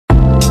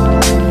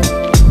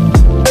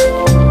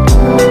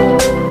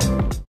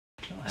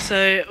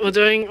So we're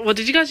doing, what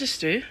did you guys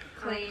just do?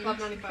 Clean. Club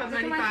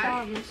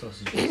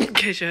 95. In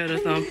case you heard a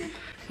thumb.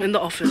 We're in the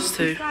office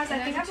too. You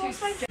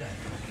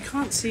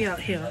can't see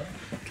out here.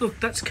 Look,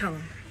 that's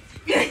Callum.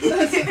 It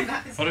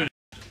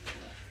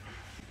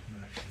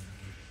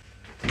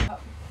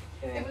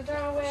was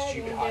our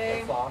wedding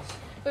day.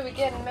 We were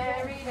getting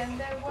married and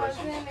there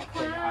wasn't a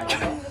clown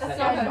in the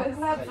sun.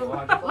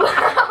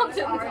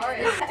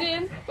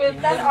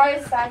 With that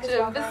ice back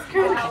of the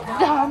skirt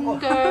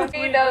thunder.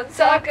 We don't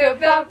talk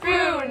about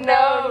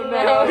Bruno,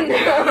 no.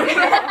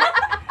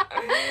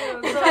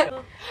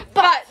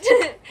 But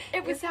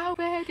it was our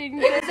wedding.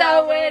 It was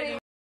our wedding.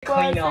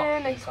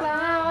 Wasn't a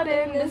cloud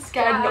in the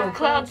sky, no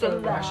clouds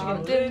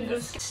allowed in the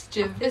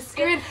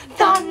sky.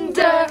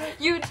 Thunder,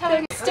 you tell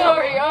me a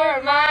story or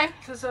am I?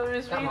 Because I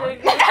was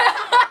reading.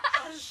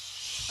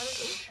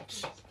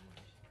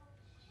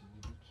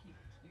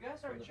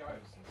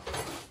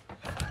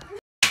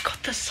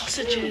 Got the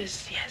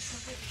sausages,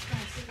 yes.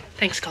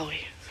 Thanks,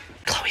 Chloe.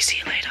 Chloe, see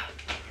you later.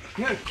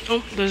 No.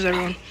 Oh, there's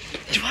everyone.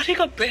 Why do you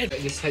got bread?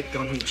 Just hope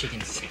gone with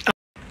chickens.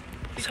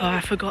 So I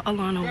forgot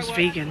Alana was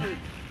vegan.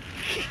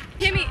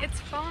 Kimmy,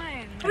 it's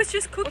fine. I was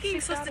just cooking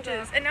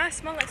sausages and now I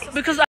smell like sausages.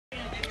 Because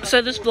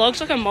so this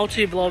vlog's like a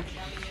multi-vlog.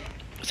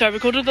 So I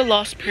recorded the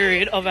last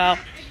period of our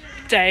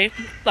day,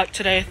 like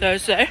today,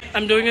 Thursday.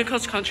 I'm doing a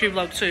cross-country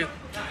vlog too.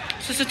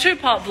 So it's a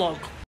two-part vlog.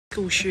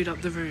 We'll shoot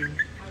up the room.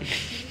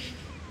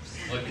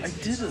 I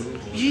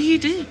didn't. You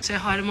did. Say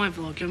hi to my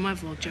vlog. Give my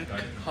vlog joke.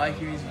 Hi,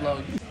 Huey's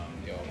vlog.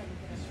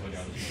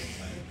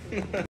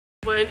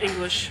 We're in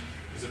English.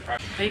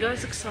 Are you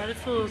guys excited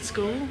for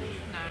school? No.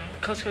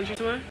 Cross country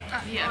tomorrow?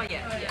 Yeah. Oh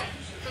yeah.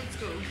 From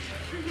school.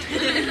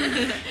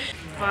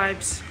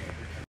 Vibes.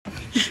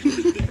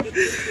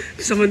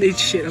 If someone eats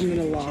shit, I'm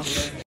gonna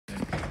laugh.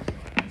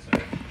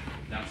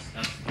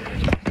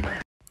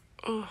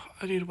 Oh,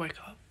 I need to wake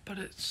up, but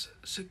it's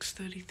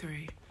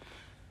 6:33.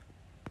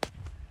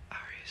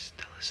 Aria's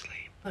still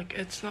asleep. Like,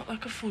 it's not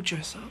like a full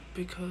dress up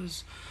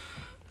because,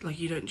 like,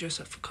 you don't dress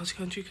up for cross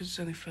country because it's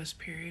only first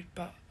period,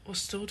 but we're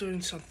still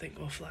doing something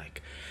with,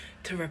 like,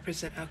 to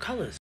represent our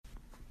colours.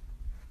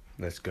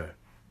 Let's go.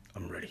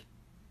 I'm ready.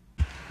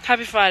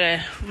 Happy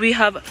Friday. We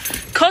have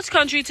cross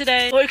country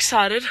today. We're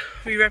excited.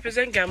 We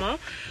represent Gamma.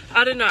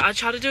 I don't know. I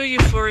try to do a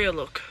Euphoria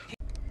look.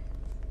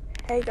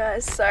 Hey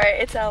guys, so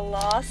it's our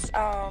last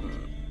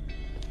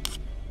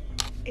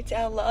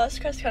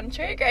cross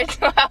country, grade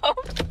 12.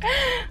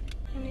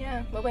 And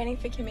yeah, we're waiting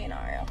for Kimmy and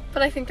Ariel.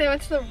 But I think they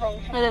went to the wrong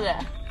house. Where are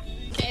they?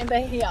 And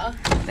they're here.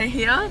 They're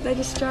here. They're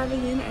just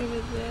driving in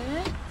over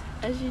there.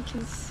 As you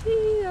can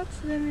see, that's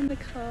them in the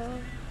car.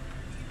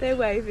 They're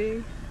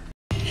waving.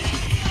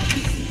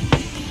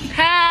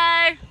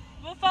 Hey!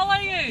 We'll follow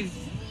you.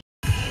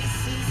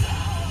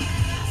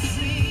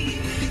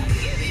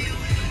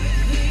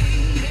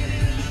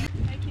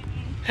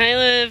 Hey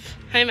Liv.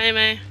 Hey May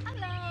May.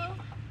 Hello.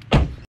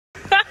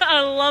 I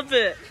love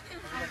it.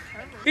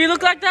 You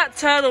look like that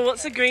turtle.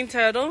 What's the green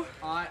turtle?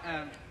 I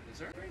am. Is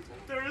there a green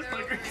turtle? There is no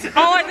green turtle.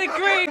 Oh, like the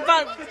green,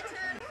 but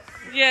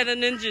yeah, the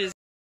ninjas.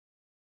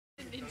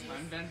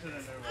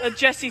 A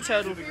Jessie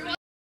turtle.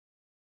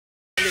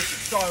 It's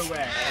so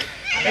wet.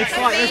 It's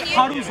like there's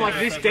puddles like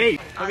this deep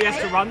that he has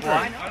to run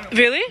through.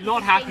 Really?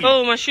 Not happy.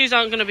 Oh, my shoes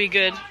aren't gonna be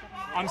good.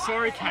 I'm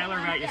sorry,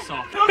 Kayla, about your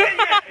sock.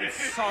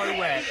 It's so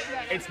wet.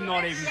 It's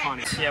not even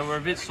funny. Yeah, we're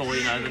a bit sore,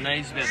 you know, the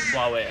knee's a bit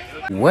blow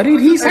out. What did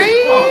he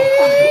say?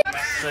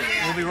 But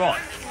we'll be right.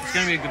 It's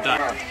going to be a good day.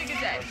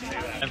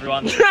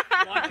 Everyone,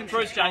 like and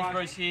Bruce James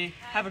Bruce here.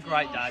 Have a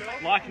great day.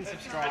 Like and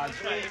subscribe.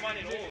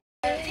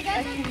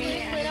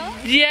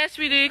 Yes,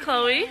 we do,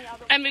 Chloe.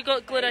 And we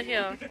got glitter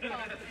here.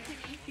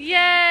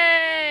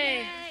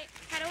 Yay!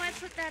 How do I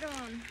put that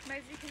on?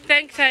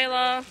 Thanks,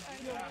 Taylor.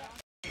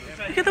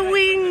 Look at the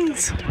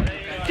wings.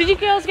 Did you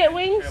girls get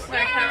wings?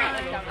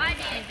 I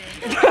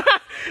did.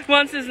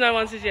 One says no,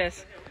 one says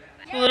yes.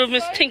 Little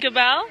Miss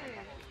Tinkerbell.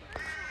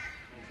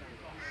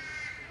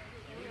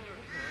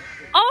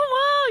 Oh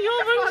wow,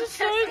 your rooms are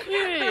so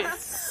cute.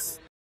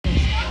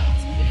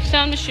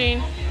 Sound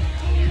machine.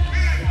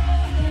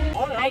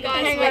 Hey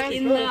guys, we're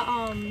in the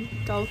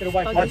golf I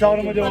told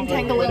him we're doing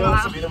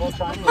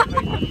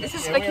This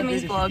is for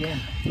Kimmy's vlog.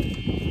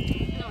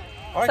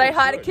 Say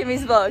hi to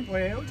Kimmy's vlog.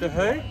 To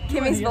who?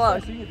 Kimmy's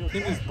vlog.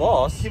 Kimmy's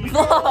boss.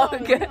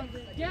 Vlog.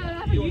 Yeah, I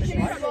have a YouTube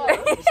channel.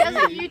 She has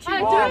a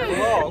YouTube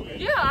channel.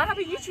 Yeah, I have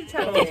a YouTube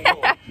channel.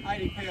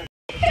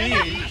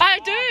 I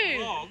do.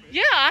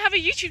 Yeah, I have a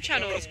YouTube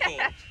channel. What's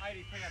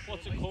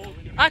it called?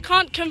 I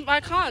can't.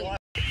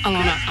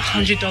 Alana,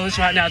 $100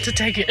 right now to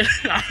take it.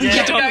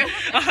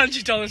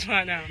 $100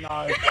 right now.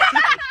 No.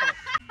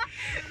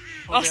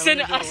 I'll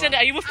send it.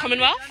 Are you with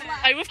Commonwealth?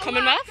 Are you with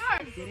Commonwealth?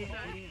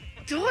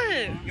 Do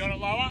it. You want it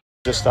lower?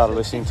 Just started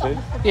listening to.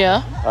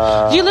 Yeah.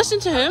 Do you listen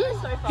to him?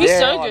 He's yeah,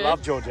 so good. I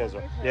love George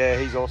Ezra. Yeah,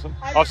 he's awesome.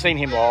 I've seen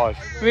him live.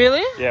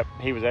 Really? Yep,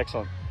 he was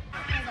excellent.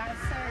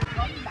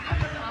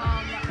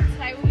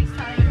 Today we'll be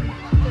starting the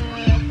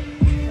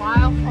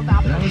flyer for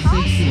Baptist.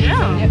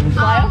 Yeah. The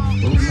flyer.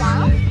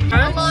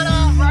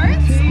 Alana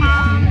Rose.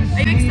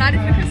 Are you excited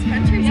for cross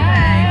country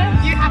today?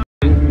 You have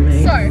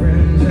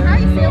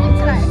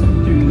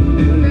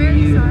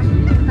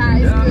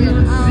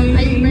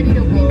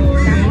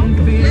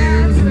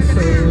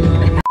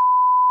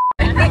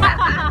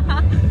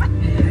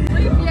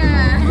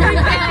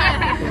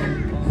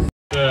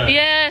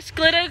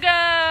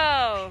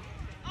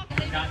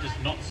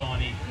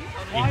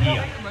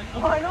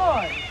Why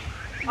not?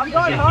 I'm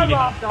going home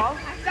after.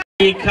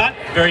 Big cut,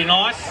 very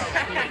nice.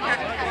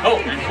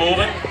 Oh, and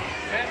Corbin.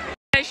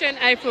 Station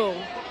April,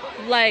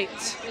 late.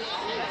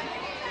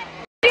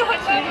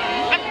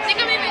 I think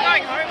I'm even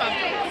going home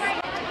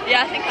after.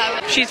 Yeah, I think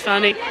I will. She's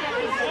funny.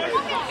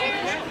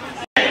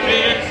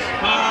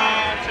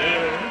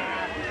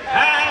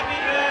 Happy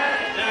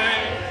birthday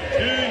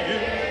to you.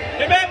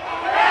 Hip hip.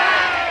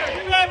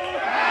 Hip hip.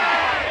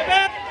 Hip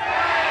hip.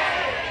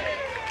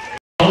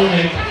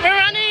 We're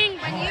running.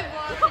 When you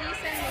walk, can you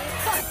send me?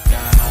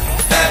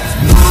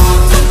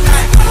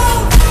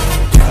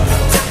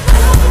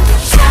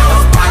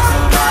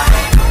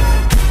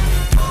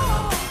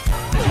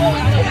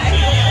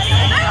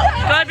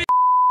 God be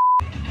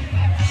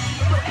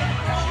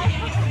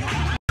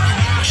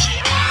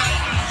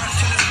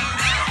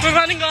We're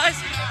running, guys.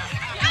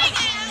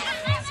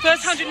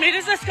 First 100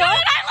 meters, let's go.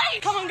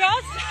 Come on,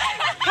 girls.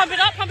 Pump it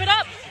up, pump it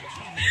up.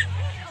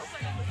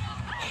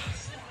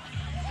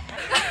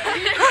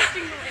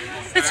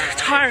 It's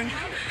tiring.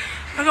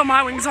 I got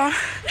my wings on.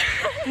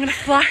 I'm gonna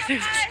fly through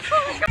this.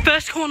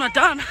 First corner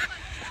done.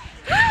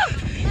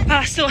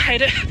 I still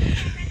hate it.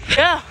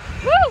 Yeah.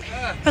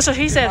 That's what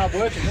he said.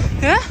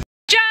 Yeah?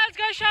 Jazz,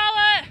 go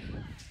Charlotte!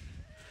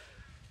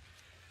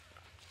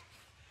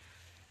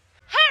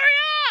 Hurry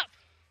up!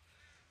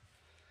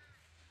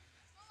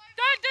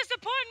 Don't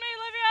disappoint me,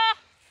 Olivia!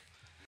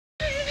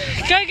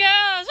 Go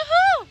girls!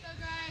 Woohoo!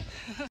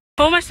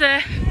 Almost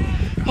there.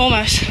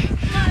 Almost.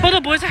 All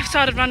the boys have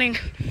started running.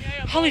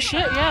 Holy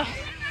shit, yeah.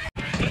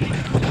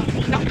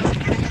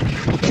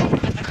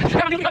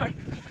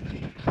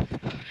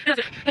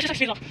 Let's just take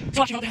speed up. It's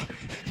watching up there.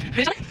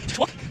 Ready? Just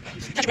walk.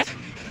 Catch your breath.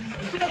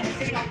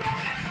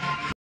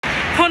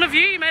 Point of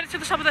view, you made it to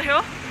the top of the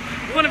hill.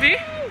 Point of view.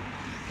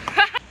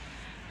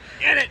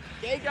 Get it.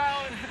 Get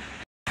going.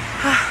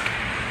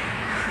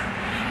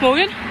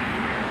 Morgan?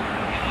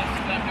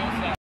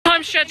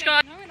 Time stretch,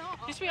 guys. No, we're not.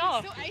 Yes, we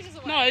are. Still ages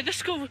away. No, the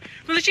school.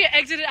 We literally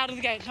exited out of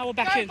the gate. Now we're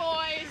back Go, in.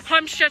 boys.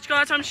 Home stretch,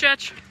 guys. Home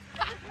stretch.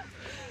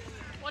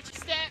 Watch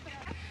your step.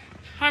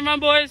 Home run,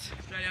 boys.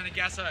 Straight down to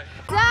Gasso.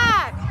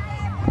 Zach!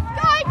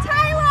 Go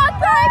Taylor!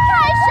 Go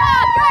Keisha!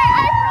 Go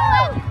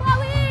April and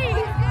Chloe!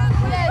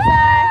 Yeah,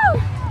 Zach!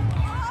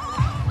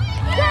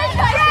 Go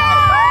Keisha!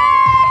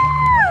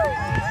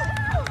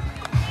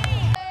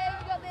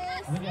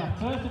 I think our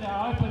first of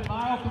our open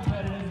male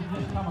competitors has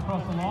just come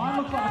across the line.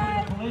 Looks like a bit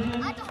of a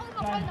collision.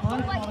 James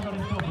Bruce might have got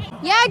himself a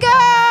Yeah,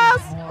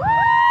 girls!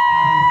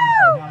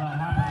 how that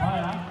happened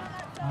later.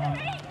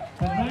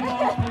 But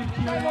meanwhile, keep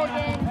cheering on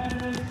our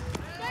competitors.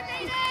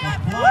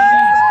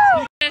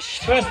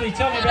 Firstly,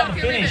 tell me about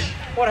the finish.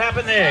 What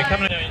happened there?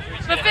 Coming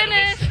The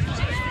finish.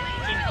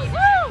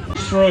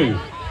 through.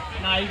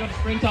 Nah, you got to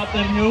sprint up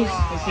them hills.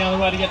 That's the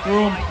only way to get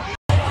through them.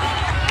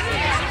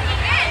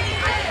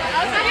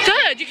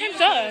 Third. You came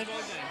third.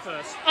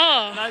 First.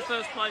 Oh, No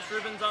first place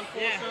ribbons,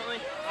 unfortunately.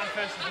 I'm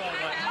first as well,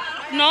 but.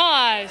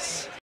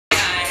 nice.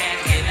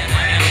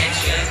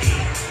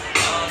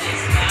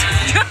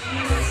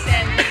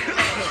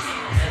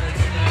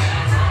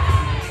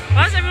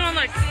 Why is everyone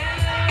like?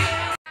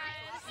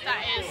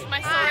 That is,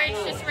 my storage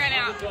just ran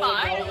out,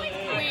 but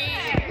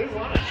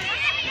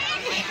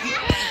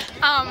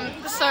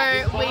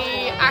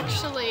we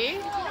actually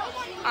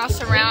are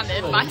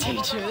surrounded by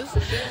teachers,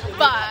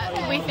 but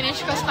we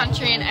finished cross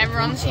country and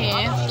everyone's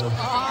here.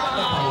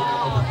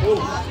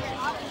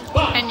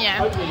 And yeah.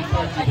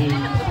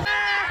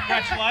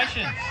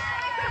 Congratulations.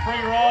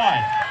 Free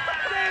ride.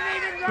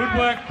 Good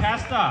work,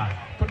 Castor.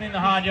 Putting in the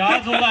hard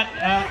yards. All that.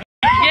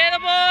 Yeah, the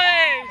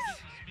boys.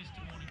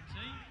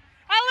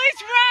 At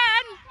least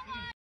run.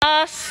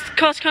 Last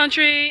cross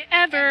country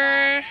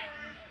ever.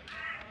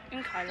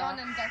 In Kyla.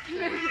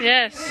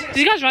 Yes. Did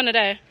you guys run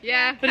today?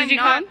 Yeah. But did you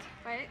come?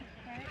 Wait.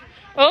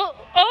 Oh,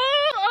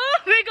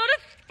 we got a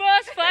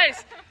first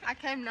place. I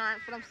came 9th,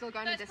 but I'm still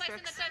going to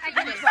districts. I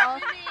came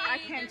 12th. I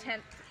came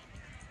 10th.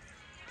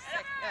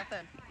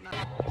 3rd.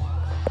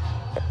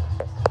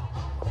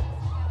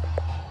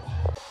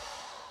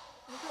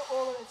 Look at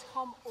all of it. It's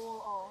come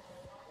all off.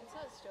 It's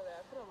still there.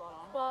 I put a lot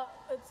on. But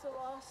it's the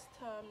last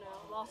term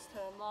now. Last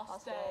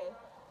day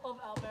of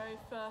our very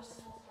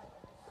first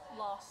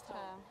last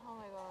term. Oh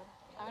my god.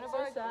 I'm gonna so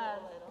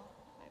sad. Later.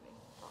 Maybe.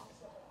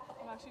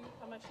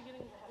 I'm actually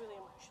getting really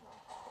emotional.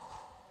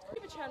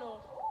 YouTube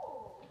channel.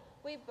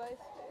 We both do.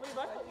 We both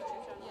got YouTube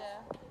channel.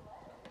 Yeah.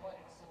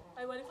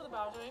 Are you waiting for the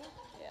bell ring?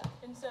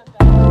 Yeah. Insert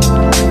bell.